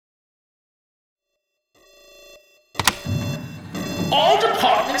All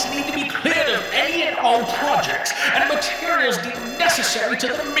departments need to be cleared of any and all projects and materials deemed necessary to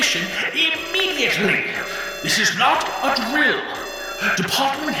the mission immediately. This is not a drill.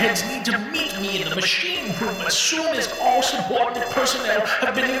 Department heads need to meet me in the machine room as soon as all subordinate personnel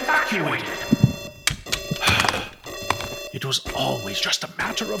have been evacuated. It was always just a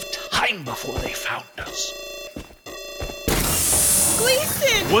matter of time before they found us.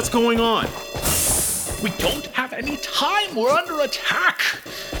 Gleason! What's going on? We don't have any time. We're under attack.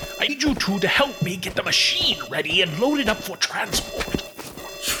 I need you two to help me get the machine ready and load it up for transport.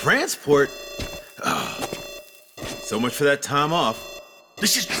 Transport? So much for that time off.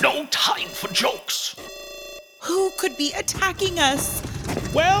 This is no time for jokes. Who could be attacking us?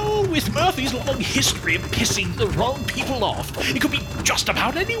 Well, with Murphy's long history of pissing the wrong people off, it could be just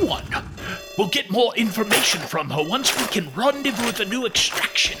about anyone. We'll get more information from her once we can rendezvous at the new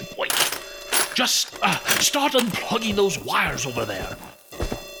extraction point. Just start unplugging those wires over there.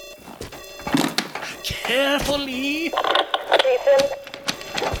 Carefully.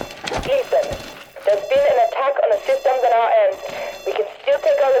 Gleason, there's been an attack on the systems on our end. We can still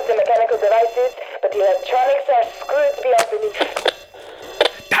take all of the mechanical devices, but the electronics are screwed beyond belief.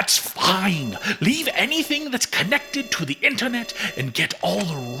 That's fine. Leave anything that's connected to the internet and get all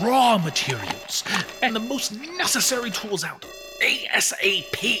the raw materials and the most necessary tools out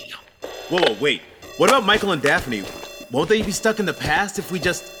ASAP. Whoa, wait. What about Michael and Daphne? Won't they be stuck in the past if we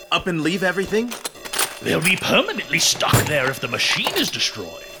just up and leave everything? They'll be permanently stuck there if the machine is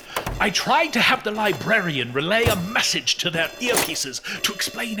destroyed. I tried to have the librarian relay a message to their earpieces to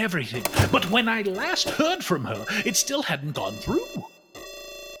explain everything, but when I last heard from her, it still hadn't gone through.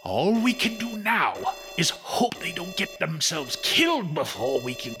 All we can do now is hope they don't get themselves killed before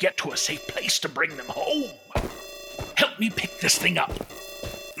we can get to a safe place to bring them home. Help me pick this thing up.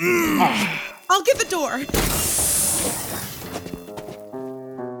 I'll get the door.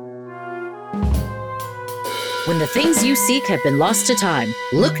 When the things you seek have been lost to time,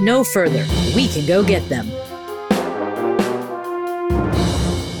 look no further. We can go get them.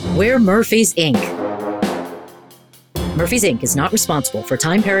 We're Murphy's Inc. Murphy's Inc. is not responsible for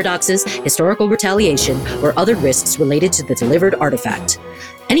time paradoxes, historical retaliation, or other risks related to the delivered artifact.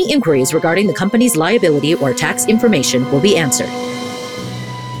 Any inquiries regarding the company's liability or tax information will be answered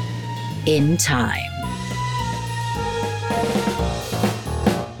in time.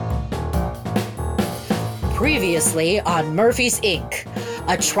 Previously on Murphy's Inc.,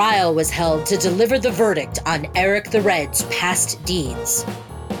 a trial was held to deliver the verdict on Eric the Red's past deeds.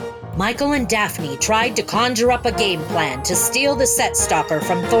 Michael and Daphne tried to conjure up a game plan to steal the set stalker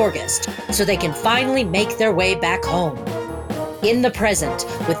from Thorgest so they can finally make their way back home. In the present,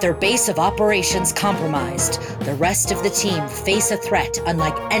 with their base of operations compromised, the rest of the team face a threat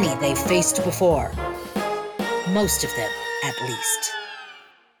unlike any they've faced before. Most of them, at least.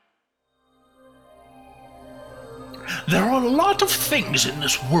 There are a lot of things in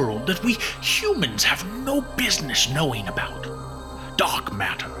this world that we humans have no business knowing about. Dark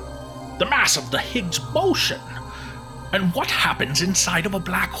matter, the mass of the Higgs boson, and what happens inside of a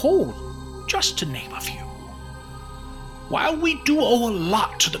black hole, just to name a few. While we do owe a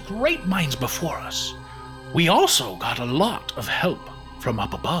lot to the great minds before us, we also got a lot of help from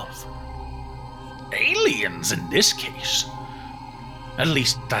up above. Aliens in this case. At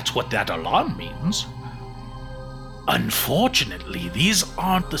least that's what that alarm means. Unfortunately, these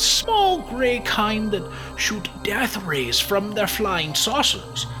aren't the small gray kind that shoot death rays from their flying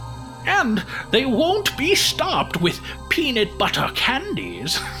saucers. And they won't be stopped with peanut butter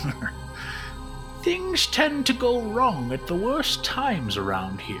candies. Things tend to go wrong at the worst times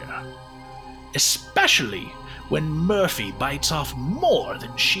around here. Especially when Murphy bites off more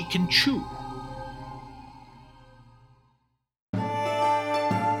than she can chew.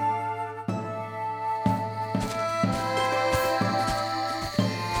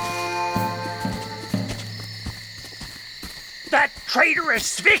 That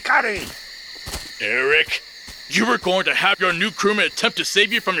traitorous Svikari! Eric, you were going to have your new crewman attempt to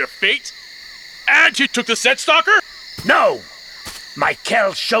save you from your fate? And you took the set stalker? No!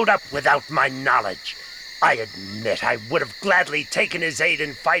 Michael showed up without my knowledge. I admit I would have gladly taken his aid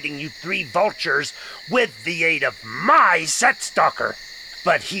in fighting you three vultures with the aid of my set stalker.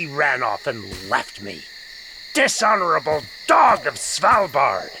 But he ran off and left me. Dishonorable dog of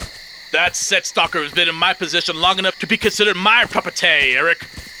Svalbard! That set stalker has been in my possession long enough to be considered my property, Eric.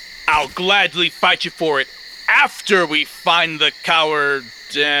 I'll gladly fight you for it after we find the coward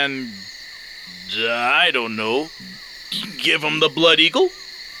and... I don't know. Give him the Blood Eagle?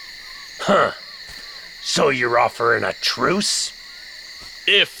 Huh. So you're offering a truce?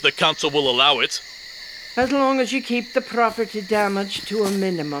 If the council will allow it. As long as you keep the property damage to a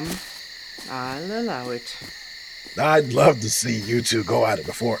minimum, I'll allow it. I'd love to see you two go at it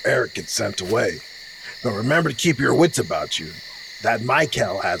before Eric gets sent away. But remember to keep your wits about you. That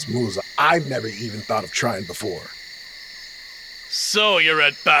Michael has moves I've never even thought of trying before. So, you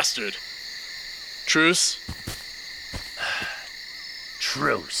red bastard. Truce?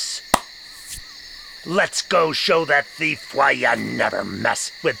 Truce. Let's go show that thief why you never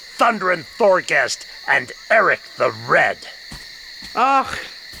mess with Thunderin' Thorgest and Eric the Red. Ugh,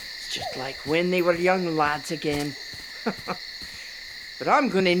 it's just like when they were young lads again. But I'm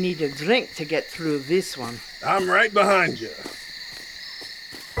gonna need a drink to get through this one. I'm right behind you.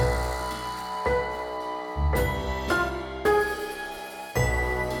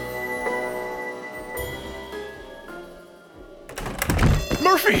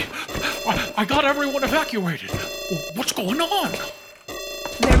 Murphy! I got everyone evacuated. What's going on?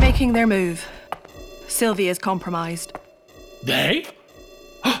 They're making their move. Sylvia's compromised. They?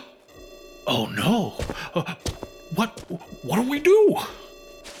 Oh no. What do we do?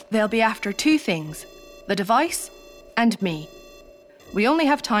 They'll be after two things, the device and me. We only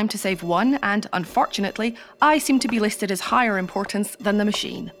have time to save one, and unfortunately, I seem to be listed as higher importance than the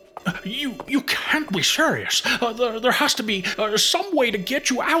machine. You can't be serious. There has to be some way to get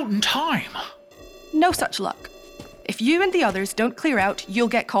you out in time. No such luck. If you and the others don't clear out, you'll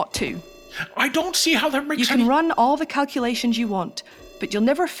get caught too. I don't see how that makes You can run all the calculations you want, but you'll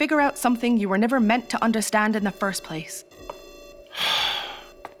never figure out something you were never meant to understand in the first place.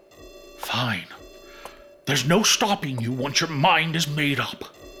 Fine. There's no stopping you once your mind is made up.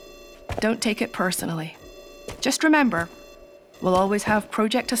 Don't take it personally. Just remember, we'll always have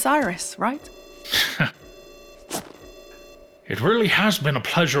Project Osiris, right? It really has been a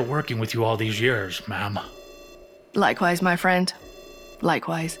pleasure working with you all these years, ma'am. Likewise, my friend.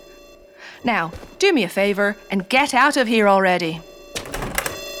 Likewise. Now, do me a favor and get out of here already.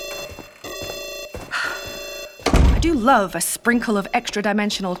 I do love a sprinkle of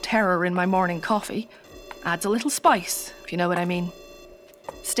extra-dimensional terror in my morning coffee. Adds a little spice, if you know what I mean.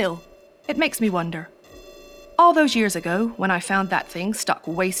 Still, it makes me wonder. All those years ago, when I found that thing stuck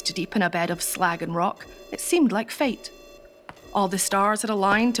waist-deep in a bed of slag and rock, it seemed like fate. All the stars had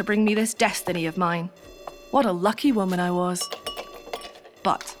aligned to bring me this destiny of mine. What a lucky woman I was.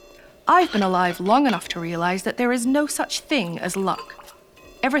 But I've been alive long enough to realize that there is no such thing as luck.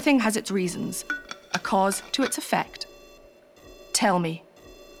 Everything has its reasons, a cause to its effect. Tell me,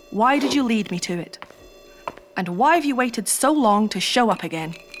 why did you lead me to it? And why have you waited so long to show up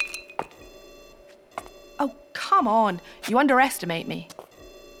again? Oh, come on, you underestimate me.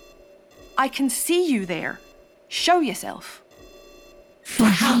 I can see you there. Show yourself. For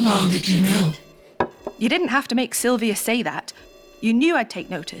how long did you know? You didn't have to make Sylvia say that. You knew I'd take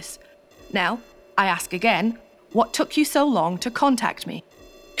notice. Now, I ask again, what took you so long to contact me?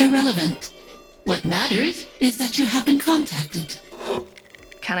 Irrelevant. What matters is that you have been contacted.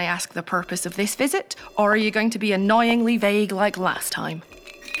 Can I ask the purpose of this visit, or are you going to be annoyingly vague like last time?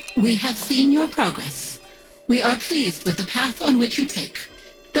 We have seen your progress. We are pleased with the path on which you take,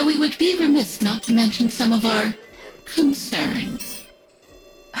 though we would be remiss not to mention some of our concerns.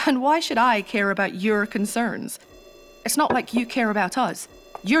 And why should I care about your concerns? It's not like you care about us.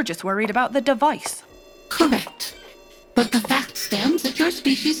 You're just worried about the device. Correct. But the fact stands that your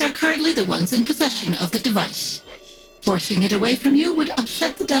species are currently the ones in possession of the device. Forcing it away from you would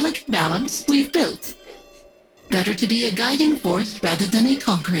upset the delicate balance we've built. Better to be a guiding force rather than a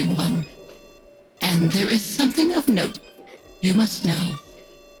conquering one. And there is something of note you must know.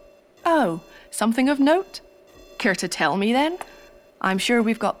 Oh, something of note? Care to tell me then? I'm sure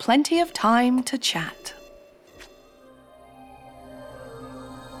we've got plenty of time to chat.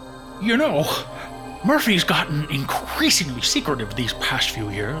 You know, Murphy's gotten increasingly secretive these past few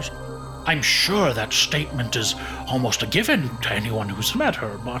years. I'm sure that statement is almost a given to anyone who's met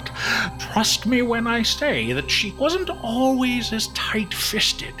her, but trust me when I say that she wasn't always as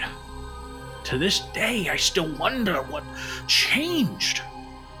tight-fisted. To this day, I still wonder what changed,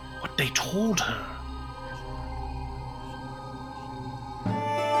 what they told her.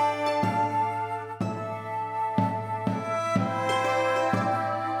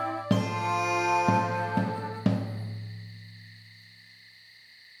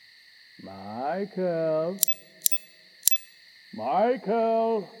 Michael.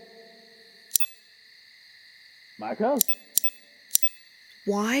 Michael. Michael?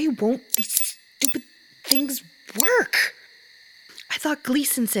 Why won't these stupid things work? I thought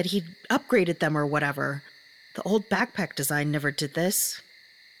Gleason said he'd upgraded them or whatever. The old backpack design never did this.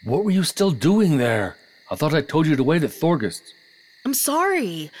 What were you still doing there? I thought I told you to wait at Thorgest's. I'm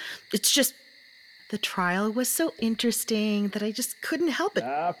sorry. It's just The trial was so interesting that I just couldn't help it.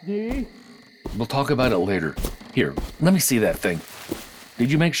 Daphne? We'll talk about it later. Here, let me see that thing. Did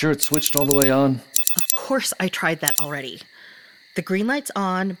you make sure it switched all the way on? Of course I tried that already. The green light's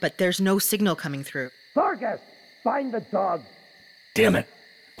on, but there's no signal coming through. Vargas, find the dog. Damn it.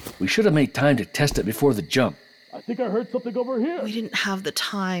 We should have made time to test it before the jump. I think I heard something over here. We didn't have the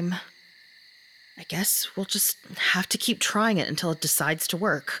time. I guess we'll just have to keep trying it until it decides to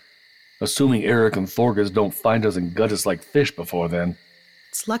work. Assuming Eric and Thorgus don't find us and gut us like fish before then.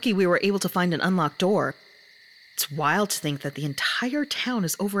 It's lucky we were able to find an unlocked door. It's wild to think that the entire town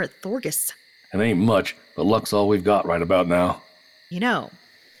is over at Thorgus. It ain't much, but luck's all we've got right about now. You know,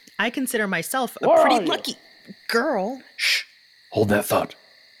 I consider myself a Where are pretty you? lucky girl. Shh. Hold that thought.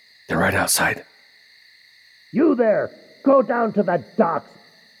 They're right outside. You there, go down to the docks.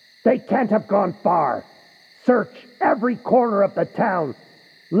 They can't have gone far. Search every corner of the town.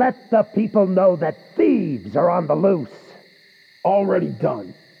 Let the people know that thieves are on the loose. Already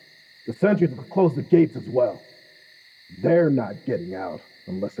done. The sentries have closed the gates as well. They're not getting out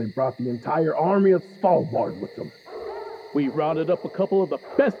unless they brought the entire army of Svalbard with them. We rounded up a couple of the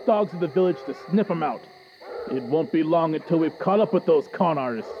best dogs in the village to sniff them out. It won't be long until we've caught up with those con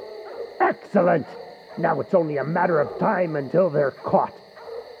artists. Excellent. Now it's only a matter of time until they're caught.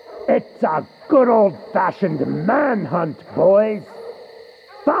 It's a good old-fashioned manhunt, boys.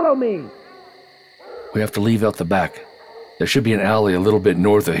 Follow me. We have to leave out the back. There should be an alley a little bit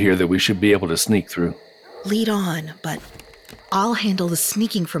north of here that we should be able to sneak through. Lead on, but I'll handle the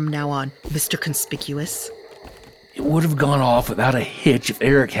sneaking from now on, Mr. Conspicuous. It would have gone off without a hitch if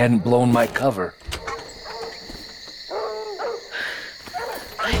Eric hadn't blown my cover.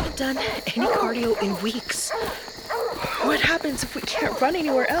 I haven't done any cardio in weeks. What happens if we can't run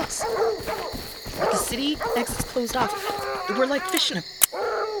anywhere else? The city exit's closed off. We're like fish in a...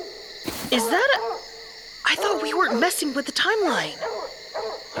 Is that a... I thought we weren't messing with the timeline.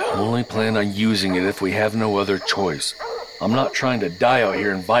 I only plan on using it if we have no other choice. I'm not trying to die out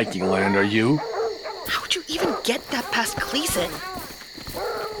here in Viking land, are you? How'd you even get that past Gleason?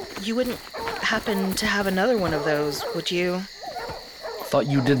 You wouldn't happen to have another one of those, would you? Thought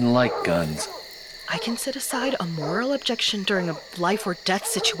you didn't like guns. I can set aside a moral objection during a life or death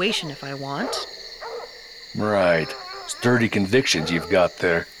situation if I want. Right. Sturdy convictions you've got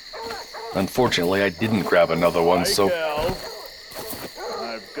there. Unfortunately, I didn't grab another one, so... Michael,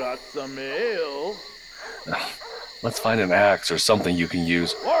 I've got some ale. Let's find an axe or something you can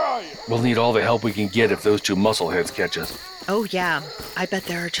use. Where are you? We'll need all the help we can get if those two muscleheads catch us. Oh yeah, I bet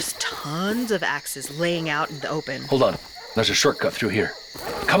there are just tons of axes laying out in the open. Hold on. There's a shortcut through here.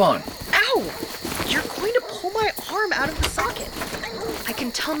 Come on. Ow! You're going to pull my arm out of the socket. I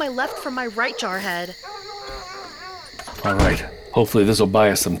can tell my left from my right, Jarhead. All right. Hopefully this will buy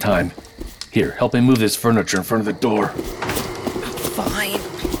us some time. Here, help me move this furniture in front of the door. Fine.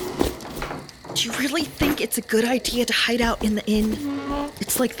 Do you really think it's a good idea to hide out in the inn?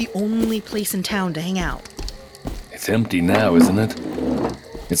 It's like the only place in town to hang out. It's empty now, isn't it?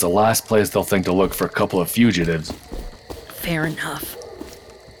 It's the last place they'll think to look for a couple of fugitives. Fair enough.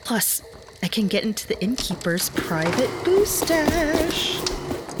 Plus, I can get into the innkeeper's private booze stash.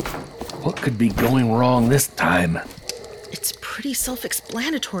 What could be going wrong this time? It's pretty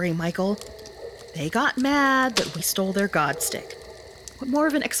self-explanatory, Michael. They got mad that we stole their god stick. What more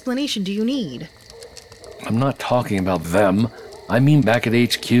of an explanation do you need? I'm not talking about them. I mean back at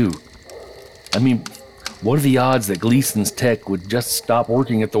HQ. I mean, what are the odds that Gleason's tech would just stop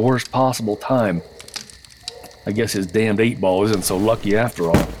working at the worst possible time? I guess his damned 8-ball isn't so lucky after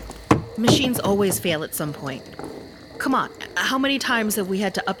all. Machines always fail at some point. Come on, how many times have we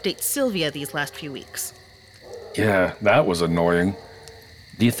had to update Sylvia these last few weeks? Yeah, that was annoying.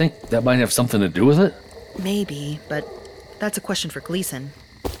 Do you think that might have something to do with it? Maybe, but that's a question for Gleason.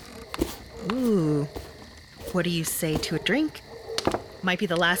 Ooh, what do you say to a drink? Might be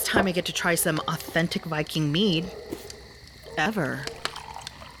the last time I get to try some authentic Viking mead. Ever.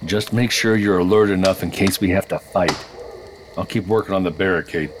 Just make sure you're alert enough in case we have to fight. I'll keep working on the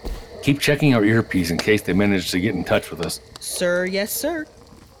barricade. Keep checking our earpiece in case they manage to get in touch with us. Sir, yes, sir.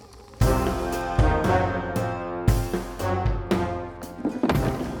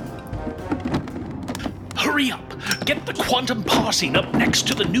 Hurry up! Get the quantum parsing up next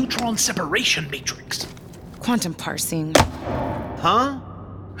to the neutron separation matrix. Quantum parsing. Huh?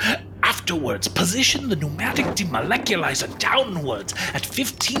 Afterwards, position the pneumatic demoleculizer downwards at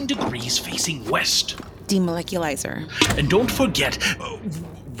 15 degrees facing west. Demoleculizer. And don't forget...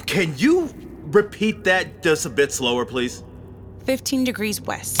 Can you repeat that just a bit slower, please? 15 degrees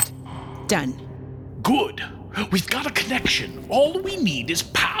west. Done. Good. We've got a connection. All we need is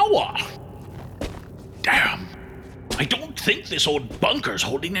power. Damn. I don't think this old bunker's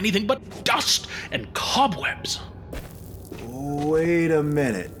holding anything but dust and cobwebs. Wait a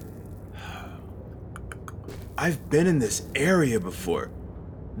minute. I've been in this area before.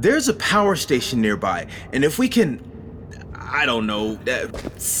 There's a power station nearby, and if we can, I don't know,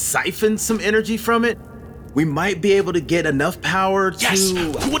 siphon some energy from it, we might be able to get enough power to... Yes,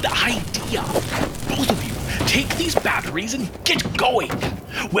 good idea. Both of you, take these batteries and get going.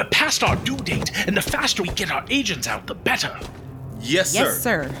 We're past our due date, and the faster we get our agents out, the better. Yes, sir. Yes,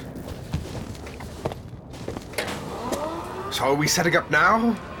 sir. So are we setting up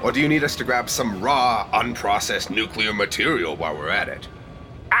now? Or do you need us to grab some raw, unprocessed nuclear material while we're at it?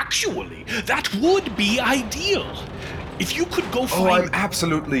 Actually, that would be ideal. If you could go find... Oh, I'm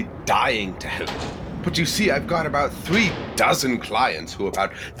absolutely dying to help. But you see, I've got about 36 clients who are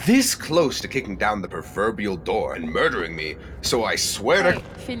about this close to kicking down the proverbial door and murdering me, so I swear to... Hey,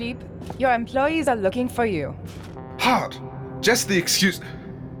 Philippe, your employees are looking for you. Hard. Just the excuse...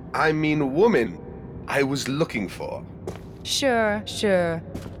 I mean, woman I was looking for. Sure.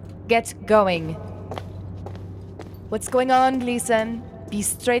 Get going. What's going on, Gleason? Be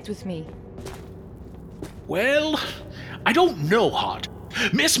straight with me. Well, I don't know, Hart.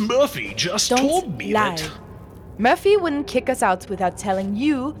 Miss Murphy just told me lie. that... Murphy wouldn't kick us out without telling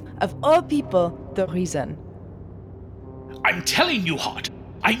you, of all people, the reason. I'm telling you, Hart.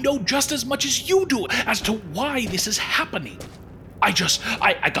 I know just as much as you do as to why this is happening. I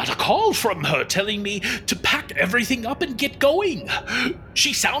got a call from her telling me to pack everything up and get going.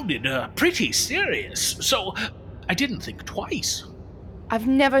 She sounded pretty serious, so I didn't think twice. I've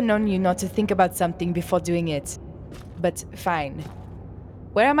never known you not to think about something before doing it. But fine.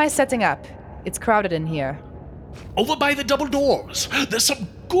 Where am I setting up? It's crowded in here. Over by the double doors. There's some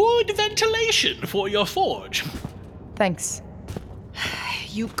good ventilation for your forge. Thanks.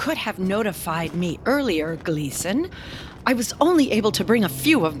 You could have notified me earlier, Gleason. I was only able to bring a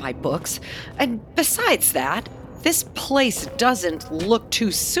few of my books, and besides that, this place doesn't look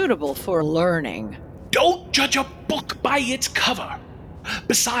too suitable for learning. Don't judge a book by its cover.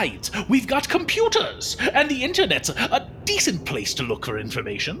 Besides, we've got computers, and the internet's a decent place to look for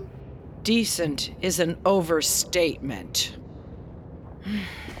information. Decent is an overstatement.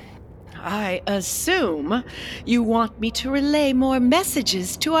 I assume you want me to relay more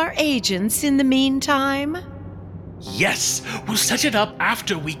messages to our agents in the meantime? Yes, we'll set it up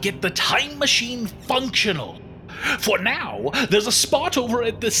after we get the time machine functional. For now, there's a spot over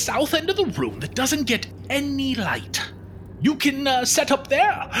at the south end of the room that doesn't get any light. You can set up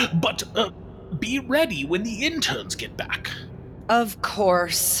there, but be ready when the interns get back. Of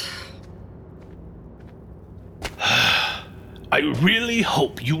course. I really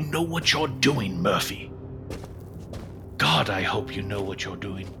hope you know what you're doing, Murphy. God, I hope you know what you're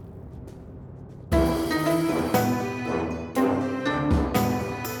doing.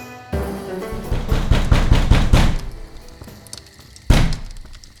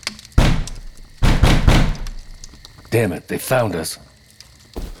 Damn it, they found us.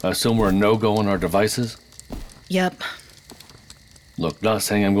 I assume we're a no-go on our devices? Yep. Look, not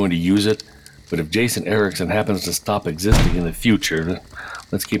saying I'm going to use it, but if Jason Erickson happens to stop existing in the future,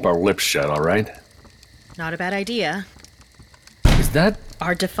 let's keep our lips shut, all right? Not a bad idea. Is that...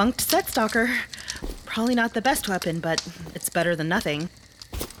 Our defunct set stalker. Probably not the best weapon, but it's better than nothing.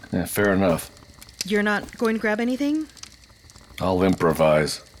 Yeah, fair enough. You're not going to grab anything? I'll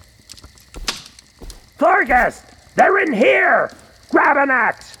improvise. Thorgest! They're in here! Grab an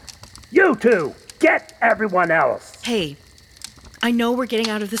axe! You two, get everyone else! Hey, I know we're getting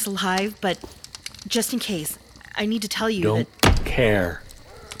out of this alive, but just in case, I need to tell you Don't care.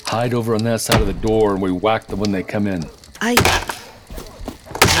 Hide over on that side of the door and we whack them when they come in.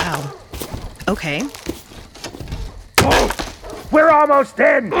 Wow. Okay. Oh, we're almost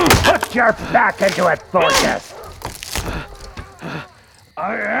in! Put your back into it, Thorgest!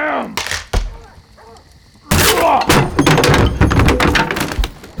 I am!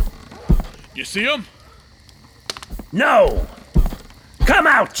 You see him? No! Come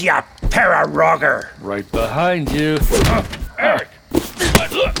out, ya para-rogger! Right behind you. Eric!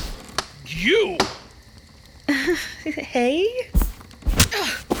 You! Hey?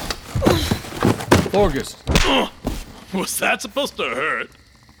 August. Was that supposed to hurt?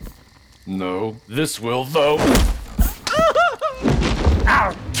 No, this will, though.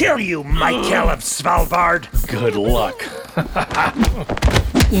 I'll kill you, Michael of Svalbard! Good luck.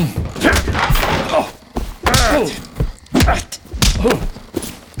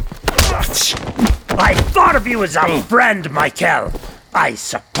 I thought of you as a friend, Michael. I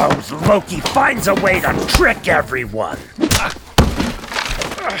suppose Loki finds a way to trick everyone.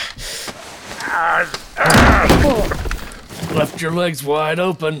 left your legs wide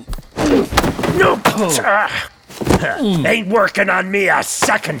open. Nope. Ain't working on me a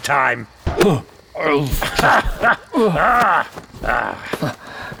second time.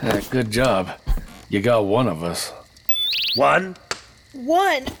 Good job. You got one of us. One?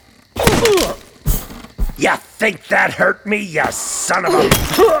 One. You think that hurt me, you son of a...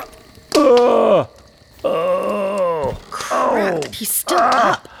 Crap, he's still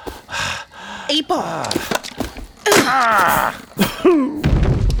up. 8-ball.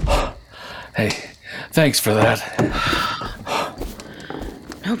 Hey, thanks for that.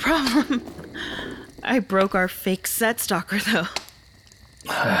 No problem. I broke our fake set stalker, though.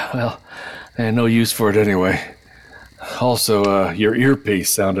 Well, I had no use for it anyway. Also, your earpiece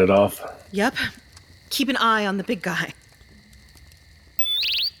sounded off. Yep. Keep an eye on the big guy.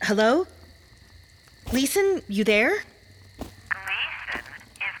 Hello? Gleason, you there? Gleason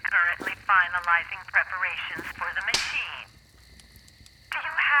is currently finalizing preparations for the machine. Do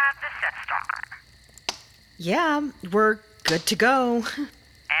you have the set stalker? Yeah, we're good to go. Excellent.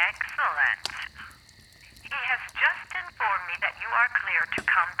 He has just informed me that you are clear to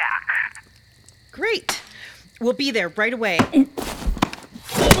come back. Great. We'll be there right away.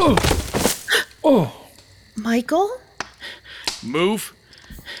 Michael? Move,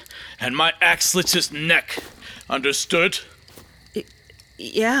 and my axe slits his neck. Understood?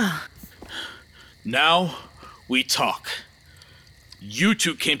 Yeah. Now, we talk. You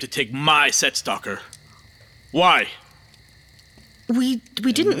two came to take my set stalker. Why? We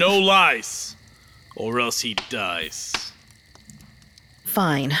didn't... No lies, or else he dies.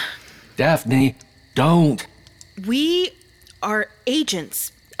 Fine. Daphne, don't. We are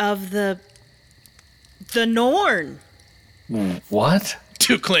agents of the Norn. What?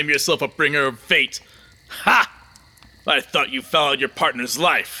 To claim yourself a bringer of fate. Ha! I thought you followed your partner's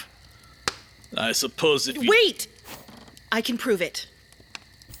life. I suppose if you... Wait! I can prove it.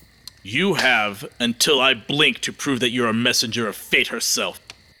 You have until I blink to prove that you're a messenger of fate herself.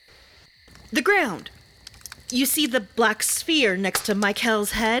 The ground. You see the black sphere next to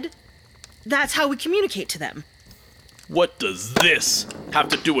Michael's head? That's how we communicate to them. What does this have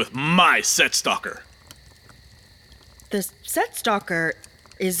to do with my set stalker? The set stalker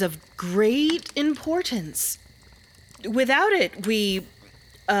is of great importance. Without it, we,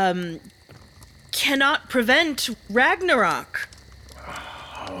 cannot prevent Ragnarok.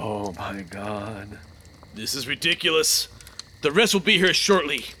 Oh my god. This is ridiculous. The rest will be here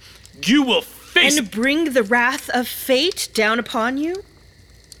shortly. You will face... And bring the wrath of fate down upon you?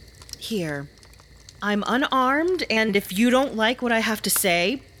 Here. I'm unarmed, and if you don't like what I have to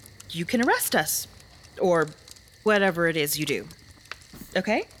say, you can arrest us. Or whatever it is you do.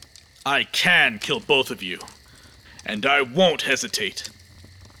 Okay? I can kill both of you. And I won't hesitate.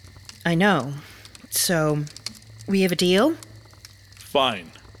 I know. So, we have a deal?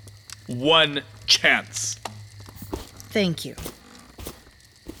 Fine. One chance. Thank you.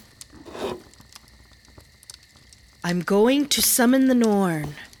 I'm going to summon the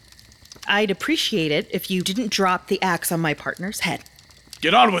Norn. I'd appreciate it if you didn't drop the axe on my partner's head.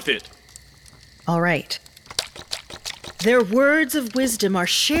 Get on with it! All right. Their words of wisdom are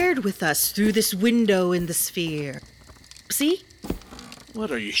shared with us through this window in the sphere. See? What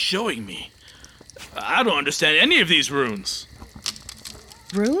are you showing me? I don't understand any of these runes.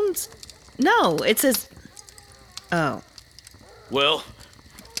 Runes? No, it says... Oh. Well,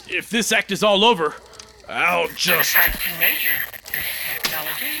 if this act is all over, I'll just...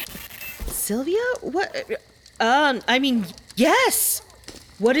 Sylvia? What? Yes!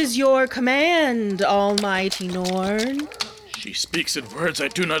 What is your command, almighty Norn? She speaks in words I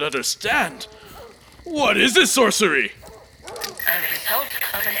do not understand. What is this sorcery? A result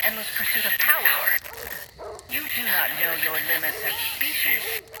of an endless pursuit of power. You do not know your limits as a species.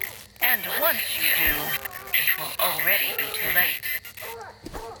 And once you do, it will already be too late.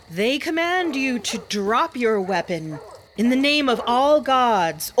 They command you to drop your weapon in the name of all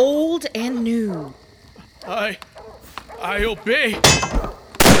gods, old and new. I obey.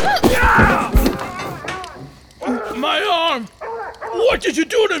 My arm! What did you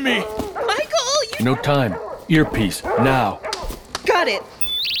do to me? Michael, you... No time. Earpiece, now. Got it.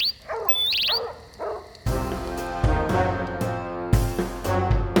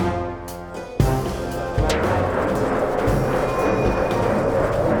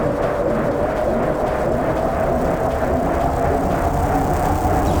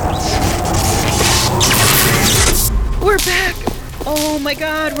 We're back! Oh my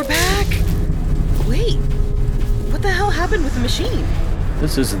god, we're back! Wait, what the hell happened with the machine?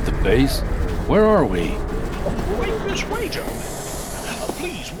 This isn't the base. Where are we? Right this way, gentlemen.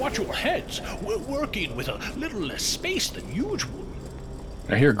 please watch your heads. We're working with a little less space than usual.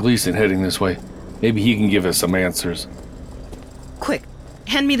 I hear Gleason heading this way. Maybe he can give us some answers. Quick,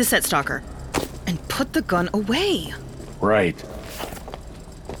 hand me the set stalker. And put the gun away. Right.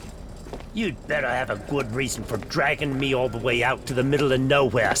 You'd better have a good reason for dragging me all the way out to the middle of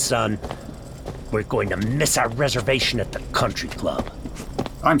nowhere, son. We're going to miss our reservation at the country club.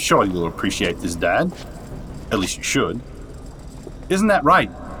 I'm sure you'll appreciate this, Dad. At least you should. Isn't that right,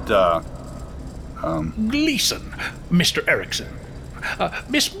 Gleason, Mr. Erickson.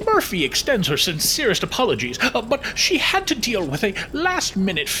 Miss Murphy extends her sincerest apologies, but she had to deal with a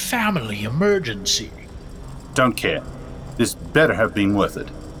last-minute family emergency. Don't care. This better have been worth it.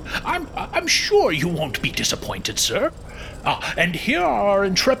 I'm sure you won't be disappointed, sir. And here are our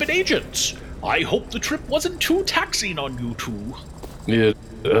intrepid agents. I hope the trip wasn't too taxing on you two. It,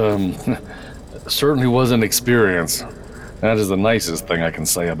 certainly was an experience. That is the nicest thing I can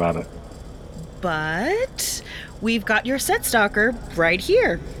say about it. But we've got your set stalker right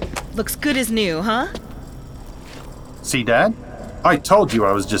here. Looks good as new, huh? See, Dad? I told you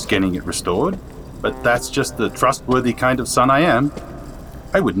I was just getting it restored, but that's just the trustworthy kind of son I am.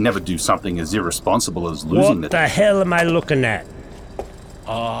 I would never do something as irresponsible as losing it. What the hell am I looking at?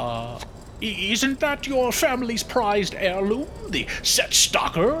 Isn't that your family's prized heirloom, the set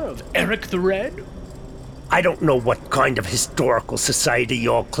stalker of Eric the Red? I don't know what kind of historical society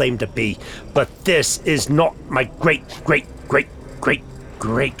you all claim to be, but this is not my great.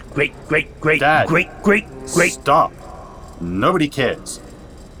 Dad, great. Stop. Nobody cares.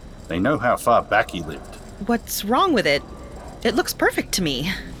 They know how far back he lived. What's wrong with it? It looks perfect to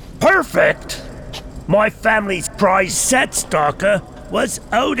me. Perfect? My family's prize set stalker was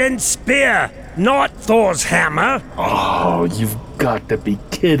Odin's spear, not Thor's hammer. Oh, you've got to be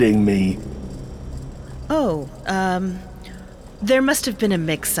kidding me. Oh, there must have been a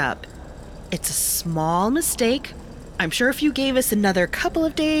mix-up. It's a small mistake. I'm sure if you gave us another couple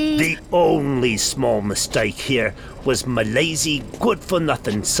of days... The only small mistake here was my lazy,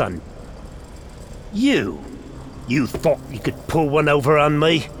 good-for-nothing son. You thought you could pull one over on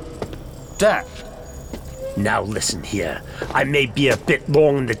me? Dad! Now listen here. I may be a bit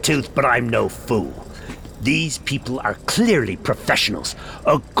long in the tooth, but I'm no fool. These people are clearly professionals.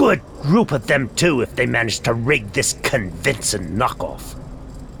 A good group of them, too, if they managed to rig this convincing knockoff.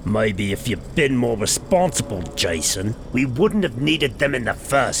 Maybe if you'd been more responsible, Jason, we wouldn't have needed them in the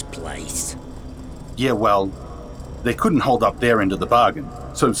first place. Yeah, well, they couldn't hold up their end of the bargain,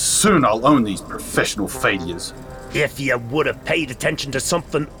 so soon I'll own these professional failures. If you would have paid attention to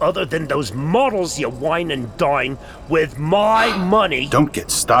something other than those models you wine and dine with my money... Don't get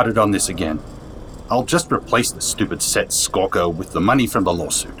started on this again. I'll just replace the stupid set stalker with the money from the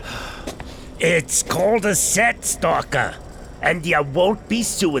lawsuit. It's called a set stalker, and you won't be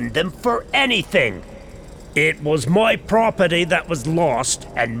suing them for anything. It was my property that was lost,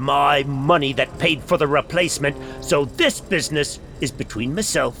 and my money that paid for the replacement, so this business is between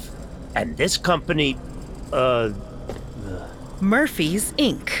myself and this company, Murphy's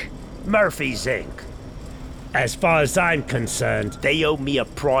Inc. Murphy's Inc. As far as I'm concerned, they owe me a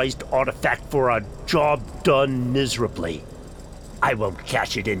prized artifact for a job done miserably. I won't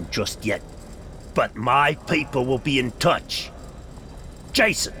cash it in just yet, but my people will be in touch.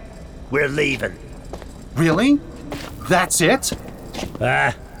 Jason, we're leaving. Really? That's it?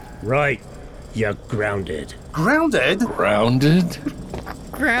 Right. You're grounded. Grounded? Grounded?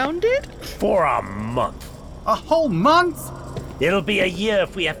 Grounded? For a month. A whole month? It'll be a year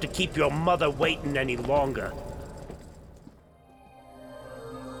if we have to keep your mother waiting any longer.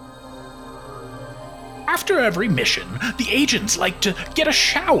 After every mission, the agents like to get a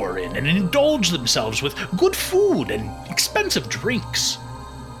shower in and indulge themselves with good food and expensive drinks.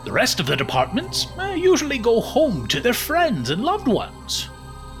 The rest of the departments usually go home to their friends and loved ones.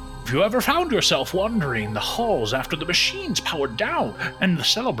 If you ever found yourself wandering the halls after the machines powered down and the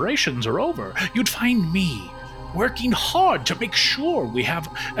celebrations are over, you'd find me working hard to make sure we have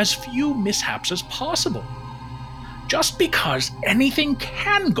as few mishaps as possible. Just because anything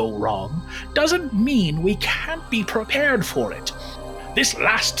can go wrong doesn't mean we can't be prepared for it. This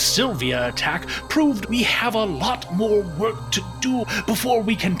last Sylvia attack proved we have a lot more work to do before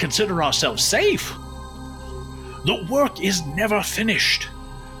we can consider ourselves safe. The work is never finished,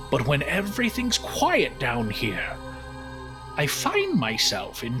 but when everything's quiet down here, I find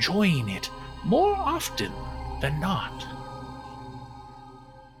myself enjoying it more often than not.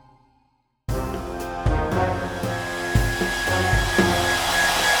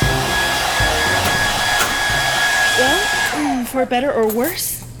 Well, for better or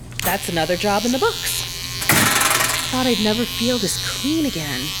worse, that's another job in the books. thought I'd never feel this clean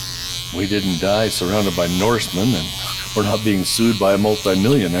again. We didn't die surrounded by Norsemen, and we're not being sued by a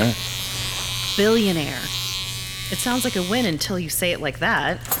multimillionaire. Billionaire. It sounds like a win until you say it like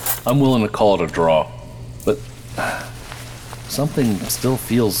that. I'm willing to call it a draw, but something still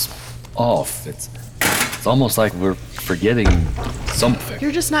feels off. It's almost like we're forgetting something.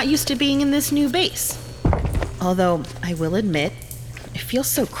 You're just not used to being in this new base. Although, I will admit, it feels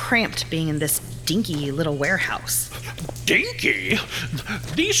so cramped being in this dinky little warehouse. Dinky?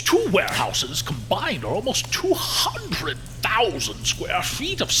 These two warehouses combined are almost 200,000 square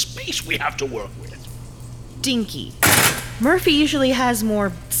feet of space we have to work with. Dinky. Murphy usually has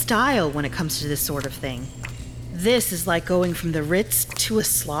more style when it comes to this sort of thing. This is like going from the Ritz to a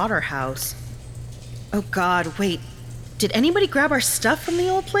slaughterhouse. Oh God, wait. Did anybody grab our stuff from the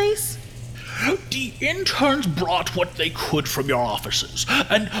old place? The interns brought what they could from your offices,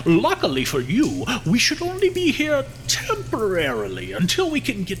 and luckily for you, we should only be here temporarily until we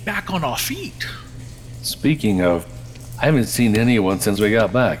can get back on our feet. Speaking of, I haven't seen anyone since we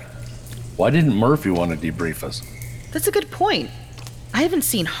got back. Why didn't Murphy want to debrief us? That's a good point. I haven't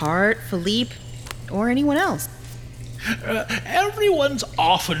seen Hart, Philippe, or anyone else. Everyone's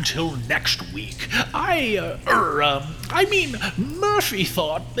off until next week. Murphy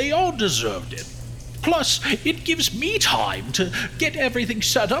thought they all deserved it. Plus, it gives me time to get everything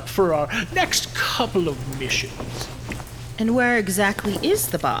set up for our next couple of missions. And where exactly is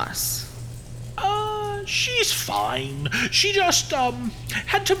the boss? She's fine. She just,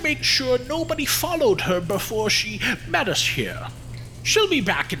 had to make sure nobody followed her before she met us here. She'll be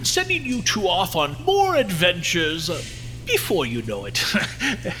back and sending you two off on more adventures before you know it.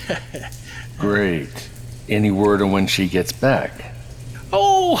 Great. Any word on when she gets back?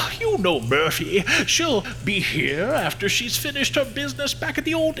 Oh, you know Murphy. She'll be here after she's finished her business back at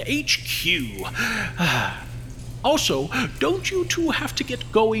the old HQ. Also, don't you two have to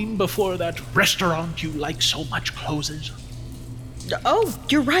get going before that restaurant you like so much closes? Oh,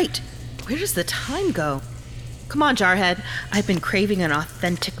 you're right. Where does the time go? Come on, Jarhead. I've been craving an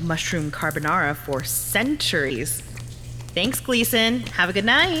authentic mushroom carbonara for centuries. Thanks, Gleason. Have a good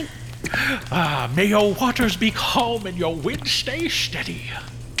night. May your waters be calm and your wind stay steady.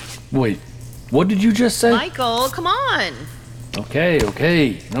 Wait, what did you just say? Michael, come on.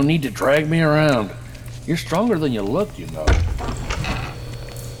 Okay. No need to drag me around. You're stronger than you look, you know.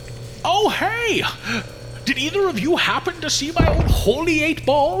 Oh, hey! Did either of you happen to see my old holy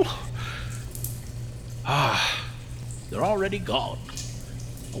 8-ball? They're already gone.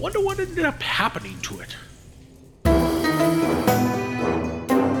 I wonder what ended up happening to it.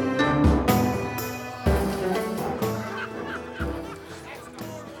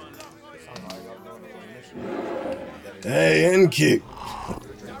 Hey, Enki.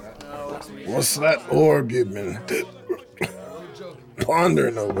 What's that orb you've been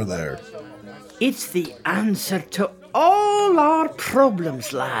pondering over there? It's the answer to all our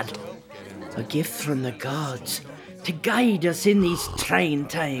problems, lad. A gift from the gods to guide us in these trying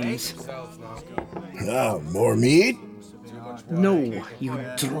times. More meat? No, you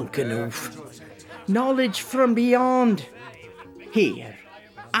drunken oaf. Knowledge from beyond. Here,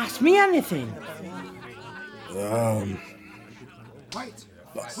 ask me anything.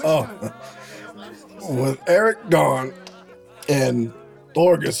 With Eric gone and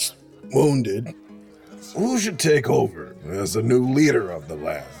Thorgus wounded, who should take over as the new leader of the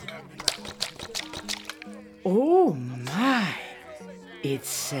land? Oh my, it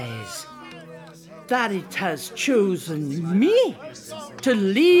says that it has chosen me to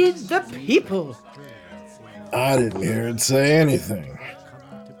lead the people. I didn't hear it say anything.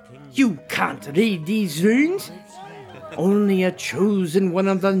 You can't read these runes. Only a chosen one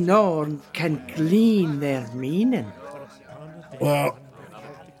of the Norn can glean their meaning. Well,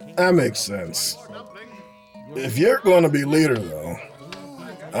 that makes sense. If you're going to be leader, though,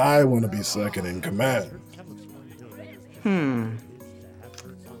 I want to be second in command.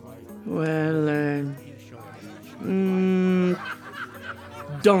 Well,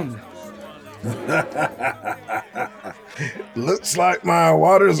 done. Looks like my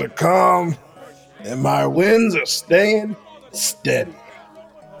waters are calm and my winds are staying steady.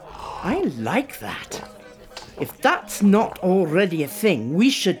 I like that. If that's not already a thing,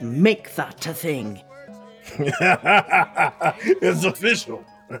 we should make that a thing. It's official.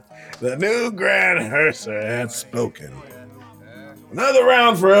 The new Grand Hearser has spoken. Another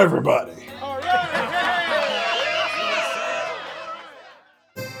round for everybody.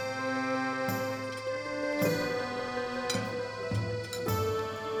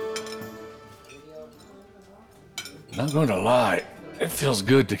 Not going to lie, it feels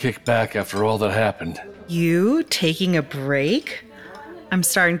good to kick back after all that happened. You taking a break? I'm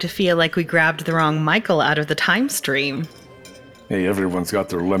starting to feel like we grabbed the wrong Michael out of the time stream. Hey, everyone's got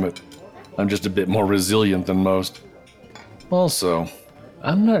their limit. I'm just a bit more resilient than most. Also,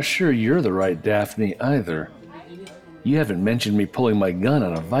 I'm not sure you're the right Daphne either. You haven't mentioned me pulling my gun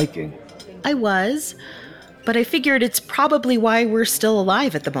on a Viking. I was, but I figured it's probably why we're still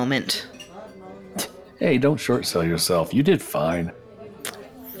alive at the moment. Hey, don't short sell yourself. You did fine.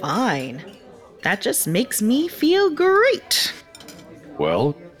 Fine. That just makes me feel great.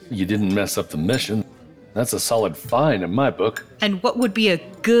 Well, you didn't mess up the mission. That's a solid fine in my book. And what would be a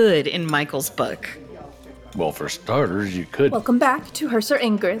good in Michael's book? Well, for starters, you could... Welcome back to Herser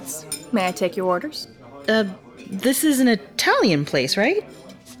Ingrid's. May I take your orders? This is an Italian place, right?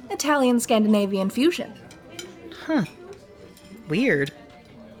 Italian-Scandinavian fusion. Huh. Weird.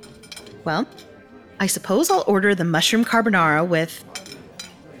 Well, I suppose I'll order the mushroom carbonara with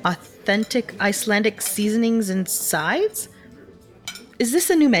authentic Icelandic seasonings and sides? Is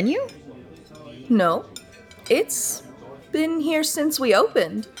this a new menu? No. It's been here since we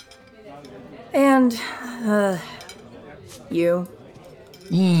opened. And, you.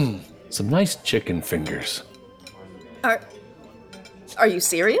 Some nice chicken fingers. Are you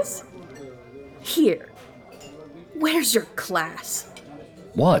serious? Here. Where's your class?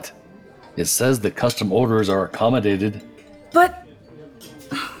 What? It says that custom orders are accommodated. But...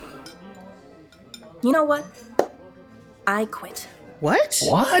 You know what? I quit. What?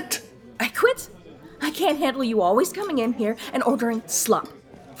 What? I quit. I can't handle you always coming in here and ordering slop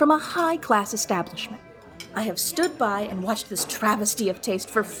from a high-class establishment. I have stood by and watched this travesty of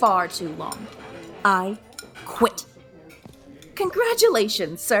taste for far too long. I quit.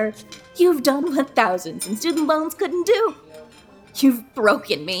 Congratulations, sir. You've done what thousands in student loans couldn't do. You've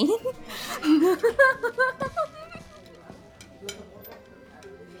broken me.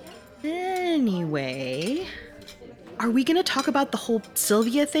 Anyway, are we gonna talk about the whole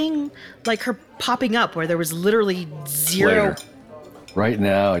Sylvia thing? Like her popping up where there was literally zero... Later. Right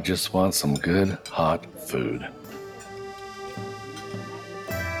now, I just want some good, hot food.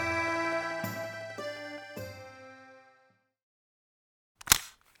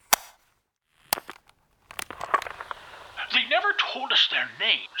 They never told us their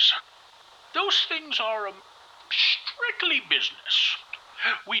names. Those things are strictly business.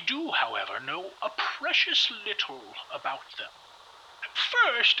 We do, however, know a precious little about them.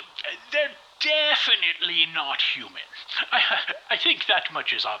 First, they're definitely not human. I think that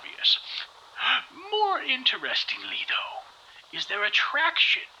much is obvious. More interestingly, though, is their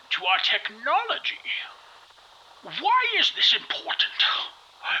attraction to our technology. Why is this important?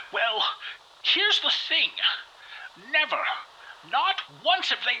 Well, here's the thing. Never, not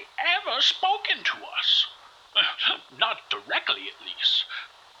once have they ever spoken to us. Not directly, at least.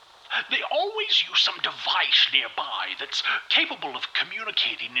 They always use some device nearby that's capable of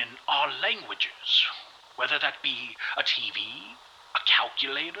communicating in our languages, whether that be a TV, a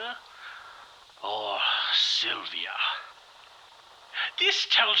calculator, or Sylvia. This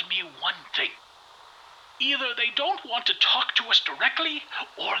tells me one thing. Either they don't want to talk to us directly,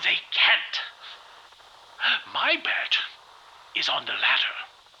 or they can't. My bet is on the latter.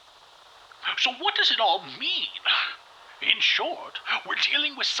 So what does it all mean? In short, we're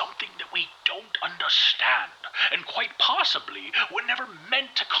dealing with something that we don't understand, and quite possibly were never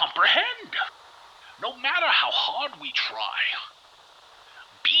meant to comprehend. No matter how hard we try.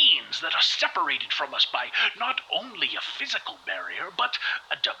 Beings that are separated from us by not only a physical barrier, but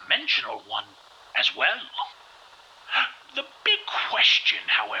a dimensional one as well. The big question,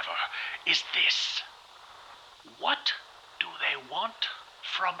 however, is this. What do they want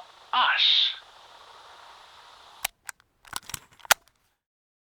from us?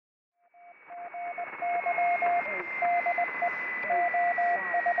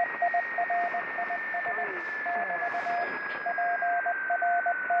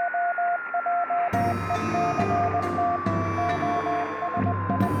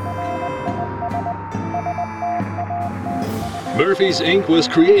 Murphy's Inc. was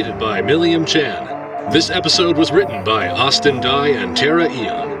created by Milliam Chan. This episode was written by Austin Dye and Tara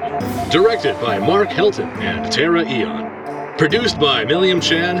Eon. Directed by Mark Helton and Tara Eon. Produced by Milliam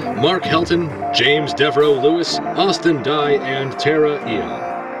Chan, Mark Helton, James Devereaux Lewis, Austin Dye, and Tara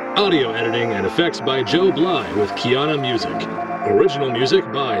Eon. Audio editing and effects by Joe Bly with Kiana Music. Original music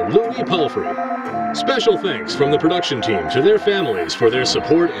by Louis Palfrey. Special thanks from the production team to their families for their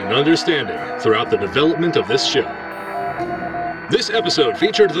support and understanding throughout the development of this show. This episode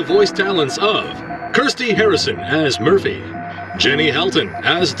featured the voice talents of Kirsty Harrison as Murphy, Jenny Helton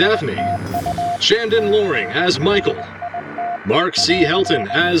as Daphne, Shandon Loring as Michael, Mark C. Helton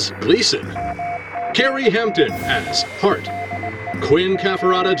as Gleason, Carrie Hampton as Hart, Quinn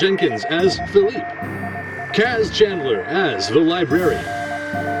Cafferata Jenkins as Philippe, Kaz Chandler as the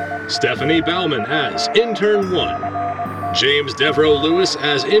librarian, Stephanie Bauman as Intern 1, James Devereaux Lewis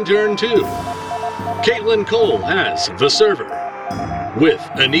as Intern 2, Caitlin Cole as the server, with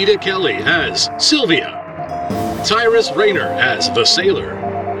Anita Kelly as Sylvia, Tyrus Rayner as the sailor,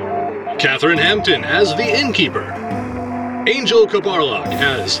 Catherine Hampton as the innkeeper, Angel Kabarlak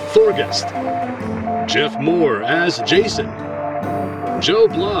as Thorgest, Jeff Moore as Jason, Joe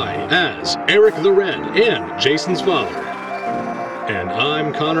Bly as Eric the Red and Jason's father. And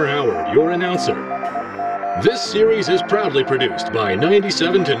I'm Connor Howard, your announcer. This series is proudly produced by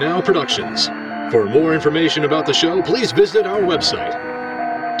 97 to Now Productions. For more information about the show, please visit our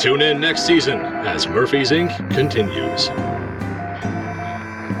website. Tune in next season as Murphy's Inc. continues.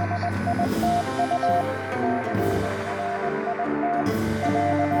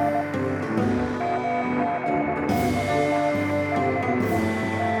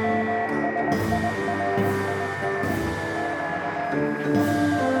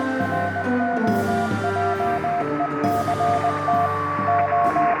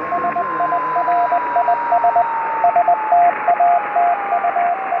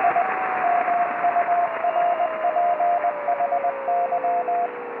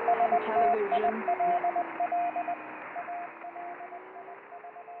 Television Network.